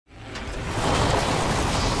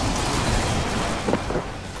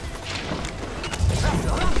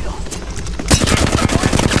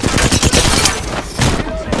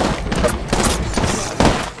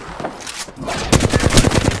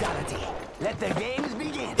the games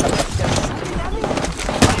begin. They're shooting at me. I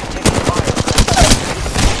am taking fire.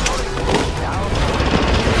 Down.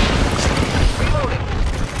 Reloading.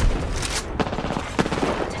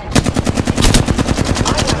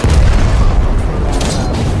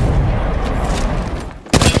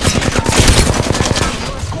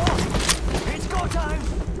 It's go time.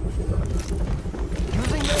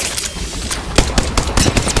 Using this.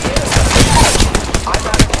 I'm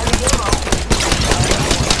out of heavy ammo.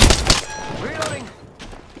 Reloading.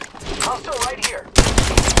 Hostile right here.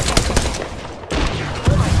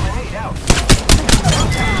 Pull my grenade out.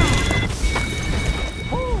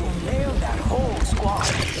 Ooh, nailed that whole squad.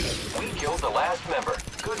 We killed the last member.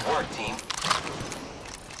 Good work, team.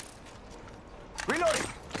 Reloading.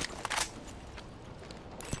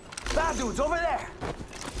 Bad dudes over there.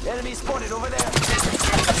 Enemy spotted over there.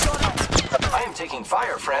 I am taking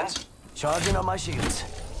fire, friends. Charging on my shields.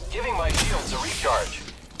 Giving my shields a recharge.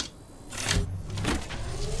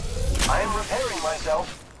 I am repairing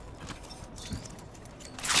myself.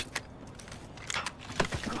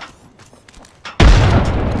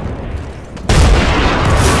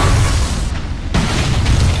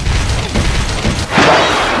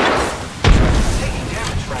 Taking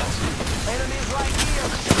damage, friends. Enemies right here.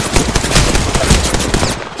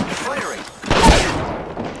 Firing.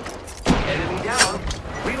 Enemy down.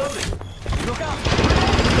 Reloading. Look out.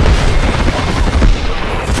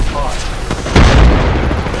 Spot.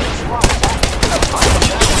 Squad attack. I am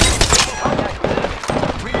down. Making contact with enemy.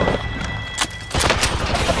 Reloading.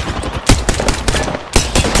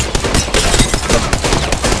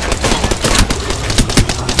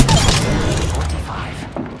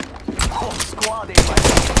 Whole squad in my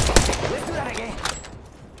way. Let's do that again.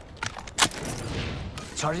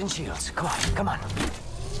 Charging shields. Come on, come on.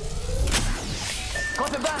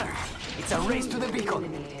 Got the banner. It's a race to the beacon.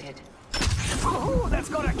 Ooh, that's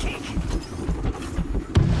got a kick.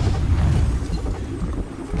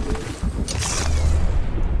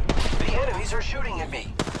 The enemies are shooting at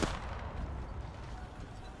me.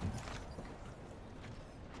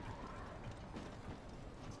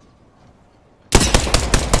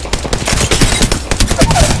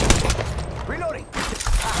 Reloading.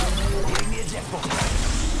 Giving me a jet bomb.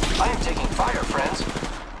 I am taking fire, friends.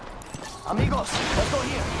 Amigos, let's go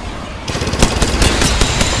here.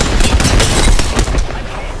 I'm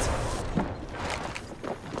hit.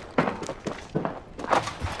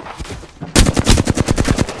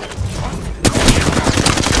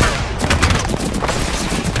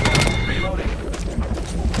 Reloading.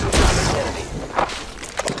 Enemy.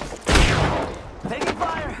 Taking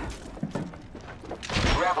fire.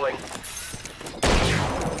 Grappling.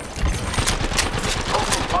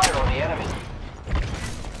 Opening fire on the enemy.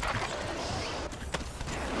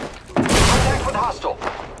 Contact with hostile.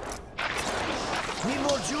 Need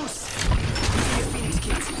more juice. Using a Phoenix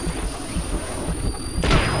kit.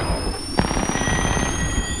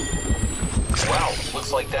 Wow,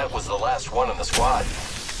 looks like that was the last one in the squad.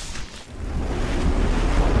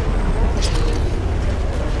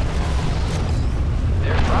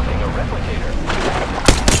 They're dropping a replicator.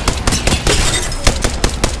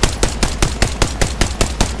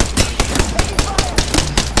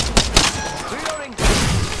 Reloading.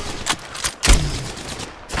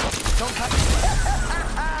 Don't touch me.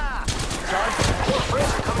 Charge. More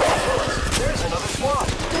friends are coming to us. There's another squad.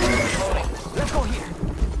 Reloading. Let's go here.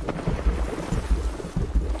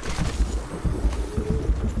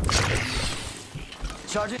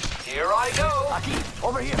 Charge it. Here I go. Aquí,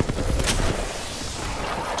 over here.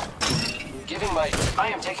 Giving my... I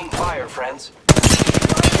am taking fire, friends.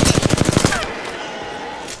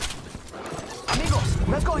 Amigos,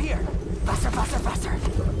 let's go here. Faster, faster, faster.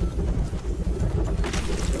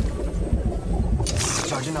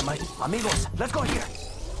 Charging on my... Amigos, let's go here.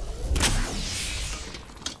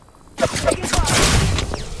 Taking fire.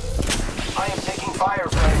 I am taking fire,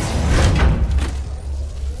 friends.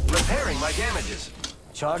 Repairing my damages.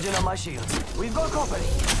 Charging on my shields. We've got company.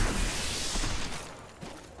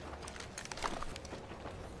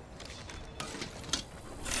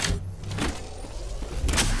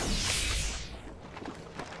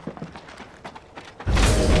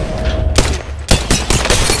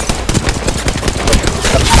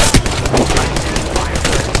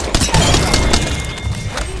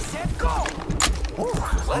 Ready, set, go! Ooh,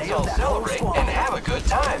 Let's nailed all that whole celebrate squad. and have a good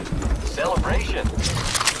time. Celebration.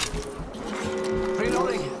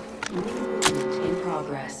 Reloading. In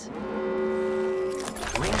progress.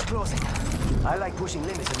 Ring's closing. I like pushing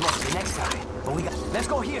limits as much the next time, but we got... Let's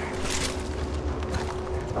go here.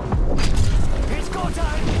 It's go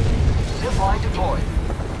time. Zip line deployed.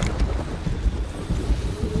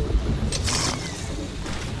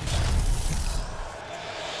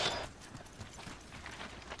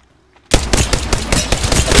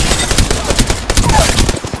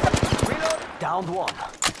 Round one.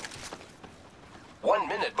 1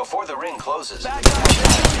 minute before the ring closes. Bad guys.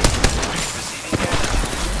 Receiving damage.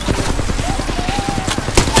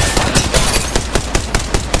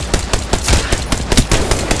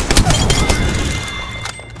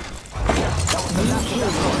 That was the last of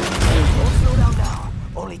that squad. Don't slow down now.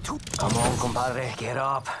 Only two. Come on, compadre. Get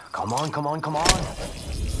up. Come on, come on, come on.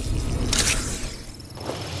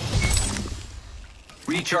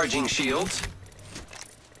 Recharging shields.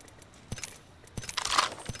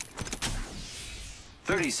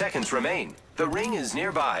 30 seconds remain. The ring is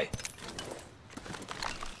nearby.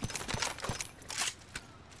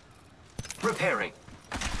 Repairing.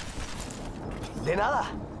 De nada.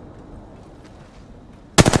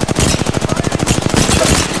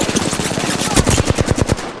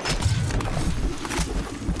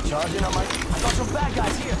 Charging on my... I got some bad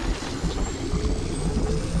guys here.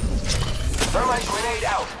 Thermite grenade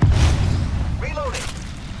out. Reloading.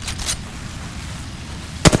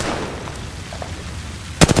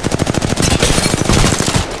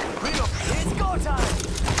 Reload. It's go time.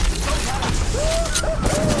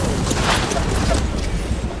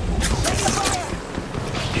 Taking fire.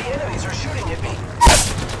 The enemies are shooting at me.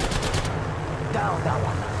 Down that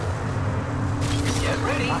one. Get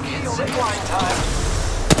ready. It's zipline time.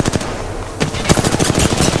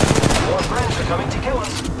 More friends are coming to kill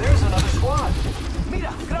us. There's another squad.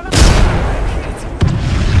 Mira, granada.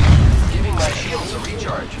 Giving my shields a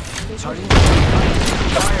recharge. Charging.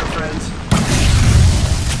 Fire, friends.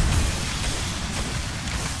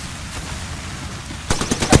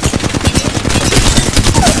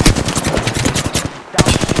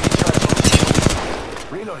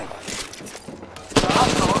 Reloading.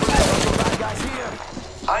 Bad guys here.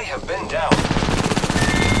 I have been down.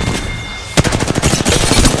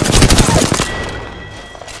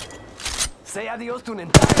 Say adios to an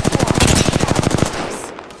entire squad.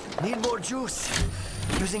 Need more juice.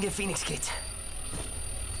 Using a Phoenix kit.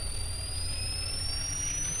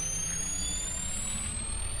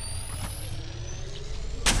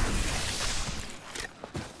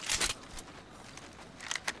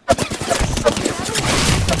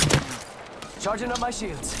 Charging up my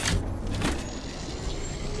shields.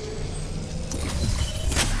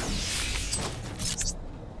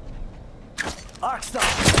 Arc stop.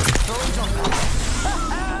 Throwing jump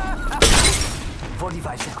pad.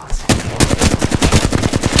 45 seconds.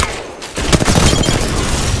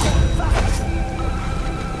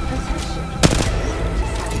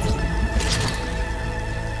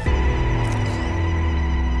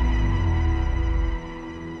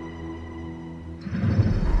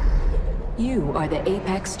 You are the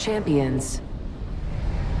Apex champions.